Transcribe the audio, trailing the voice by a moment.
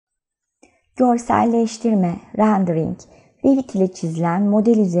Görselleştirme, rendering, Revit ile çizilen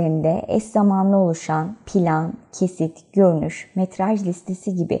model üzerinde eş zamanlı oluşan plan, kesit, görünüş, metraj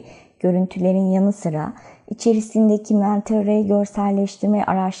listesi gibi görüntülerin yanı sıra içerisindeki mentorel görselleştirme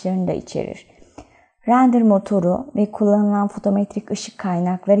araçlarını da içerir. Render motoru ve kullanılan fotometrik ışık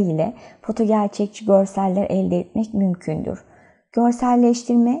kaynakları ile fotogerçekçi görseller elde etmek mümkündür.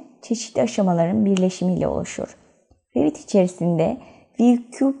 Görselleştirme çeşitli aşamaların birleşimiyle oluşur. Revit içerisinde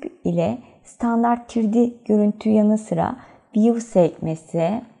ViewCube ile standart 3D görüntü yanı sıra View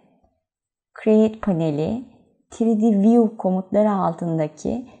sekmesi, Create paneli, 3D View komutları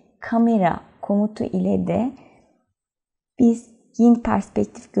altındaki Kamera komutu ile de biz yeni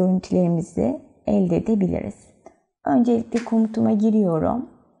perspektif görüntülerimizi elde edebiliriz. Öncelikle komutuma giriyorum.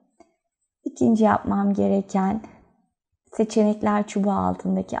 İkinci yapmam gereken seçenekler çubuğu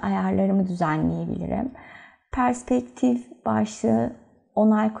altındaki ayarlarımı düzenleyebilirim. Perspektif başlığı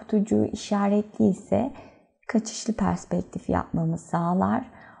onay kutucuğu işaretli ise kaçışlı perspektif yapmamı sağlar.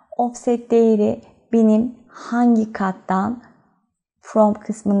 Offset değeri benim hangi kattan from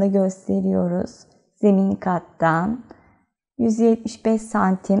kısmında gösteriyoruz. Zemin kattan 175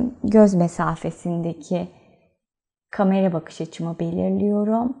 santim göz mesafesindeki kamera bakış açımı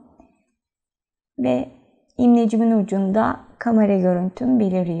belirliyorum. Ve imlecimin ucunda kamera görüntüm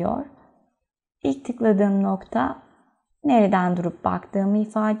beliriyor. İlk tıkladığım nokta nereden durup baktığımı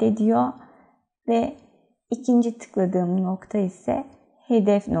ifade ediyor ve ikinci tıkladığım nokta ise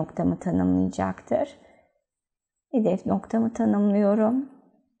hedef noktamı tanımlayacaktır. Hedef noktamı tanımlıyorum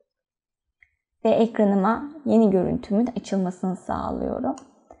ve ekranıma yeni görüntümün açılmasını sağlıyorum.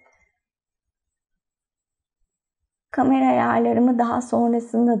 Kamera ayarlarımı daha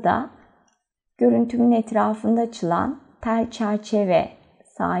sonrasında da görüntümün etrafında açılan tel çerçeve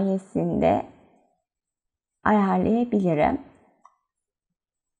sayesinde ayarlayabilirim.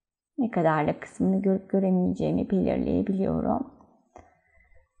 Ne kadarla kısmını görüp göremeyeceğimi belirleyebiliyorum.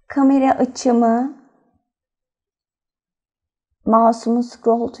 Kamera açımı mouse'umun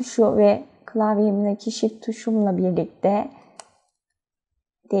scroll tuşu ve klavyemdeki shift tuşumla birlikte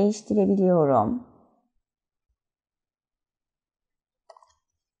değiştirebiliyorum.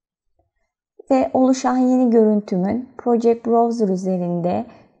 Ve oluşan yeni görüntümün Project Browser üzerinde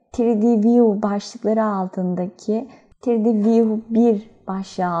 3D View başlıkları altındaki 3D View 1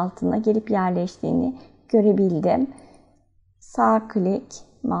 başlığı altına gelip yerleştiğini görebildim. Sağ klik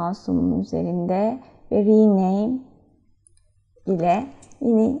mouse'umun üzerinde ve Rename ile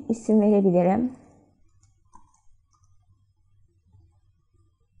yeni isim verebilirim.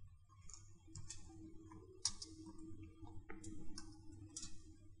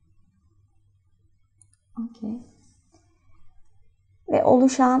 Okay. Ve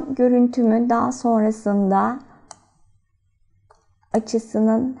oluşan görüntümün daha sonrasında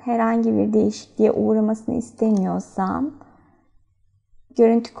açısının herhangi bir değişikliğe uğramasını istemiyorsam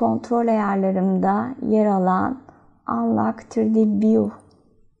görüntü kontrol ayarlarımda yer alan Unlock 3D View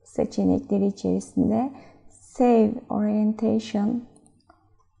seçenekleri içerisinde Save Orientation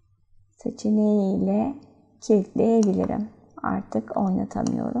seçeneği ile kilitleyebilirim. Artık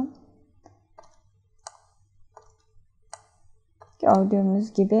oynatamıyorum.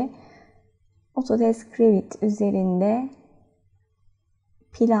 Gördüğümüz gibi Autodesk Revit üzerinde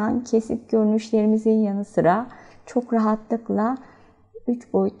plan, kesit görünüşlerimizin yanı sıra çok rahatlıkla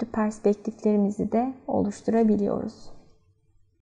 3 boyutlu perspektiflerimizi de oluşturabiliyoruz.